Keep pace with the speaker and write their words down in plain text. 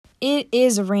It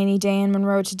is a rainy day in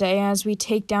Monroe today as we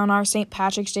take down our St.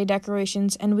 Patrick's Day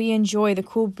decorations and we enjoy the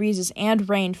cool breezes and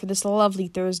rain for this lovely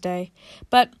Thursday.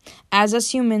 But as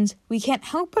us humans, we can't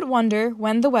help but wonder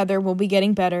when the weather will be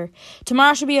getting better.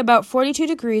 Tomorrow should be about 42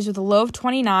 degrees with a low of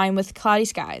 29 with cloudy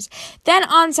skies. Then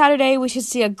on Saturday, we should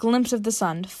see a glimpse of the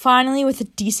sun, finally with a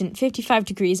decent 55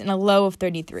 degrees and a low of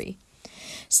 33.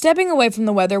 Stepping away from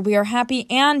the weather, we are happy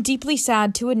and deeply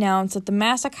sad to announce that the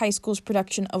Massac High School's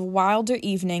production of Wilder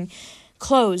Evening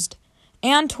closed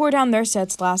and tore down their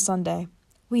sets last Sunday.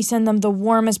 We send them the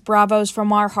warmest bravos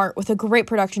from our heart with a great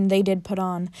production they did put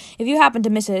on. If you happen to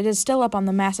miss it, it is still up on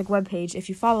the Massac webpage if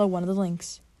you follow one of the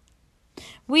links.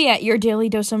 We at Your Daily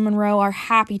Dose of Monroe are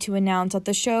happy to announce that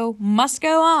the show must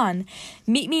go on.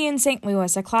 Meet Me in St.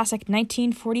 Louis, a classic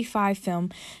 1945 film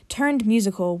turned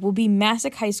musical, will be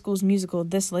Massac High School's musical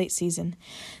this late season.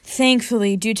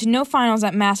 Thankfully, due to no finals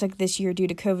at Massac this year due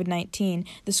to COVID-19,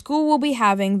 the school will be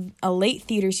having a late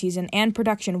theater season and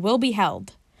production will be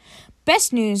held.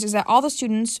 Best news is that all the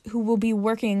students who will be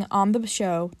working on the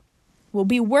show will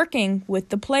be working with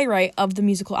the playwright of the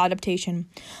musical adaptation,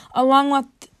 along with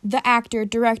the actor,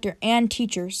 director, and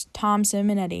teachers, Tom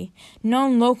Simonetti,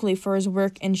 known locally for his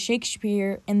work in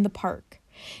Shakespeare in the Park.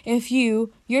 If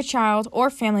you, your child, or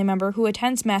family member who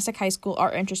attends Massac High School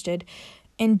are interested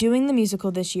in doing the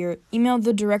musical this year, email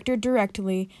the director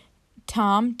directly,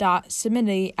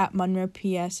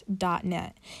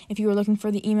 tom.simonetti@monroeps.net. If you are looking for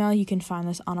the email, you can find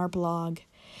this on our blog.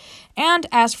 And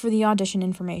ask for the audition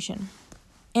information.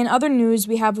 In other news,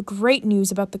 we have great news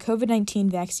about the COVID-19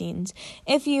 vaccines.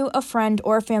 If you, a friend,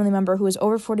 or a family member who is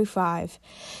over 45,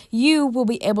 you will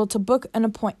be able to book an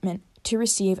appointment to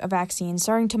receive a vaccine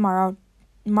starting tomorrow,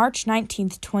 March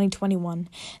 19th, 2021.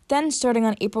 Then, starting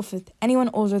on April 5th, anyone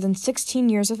older than 16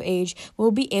 years of age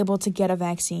will be able to get a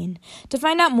vaccine. To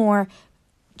find out more,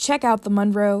 check out the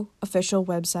Monroe official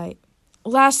website.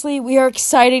 Lastly, we are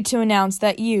excited to announce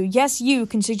that you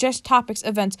can suggest topics,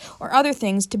 events, or other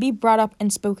things to be brought up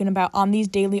and spoken about on these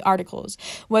daily articles.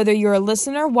 Whether you're a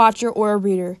listener, watcher, or a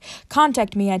reader,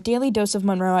 contact me at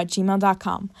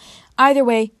dailydoseofmonroe@gmail.com. Either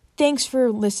way, thanks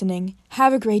for listening.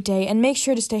 Have a great day, and make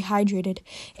sure to stay hydrated.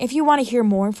 If you want to hear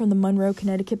more from the Monroe,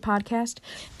 Connecticut podcast,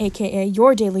 aka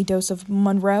Your Daily Dose of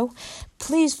Monroe,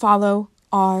 please follow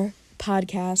our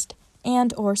podcast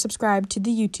and or subscribe to the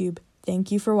YouTube.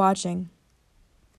 Thank you for watching.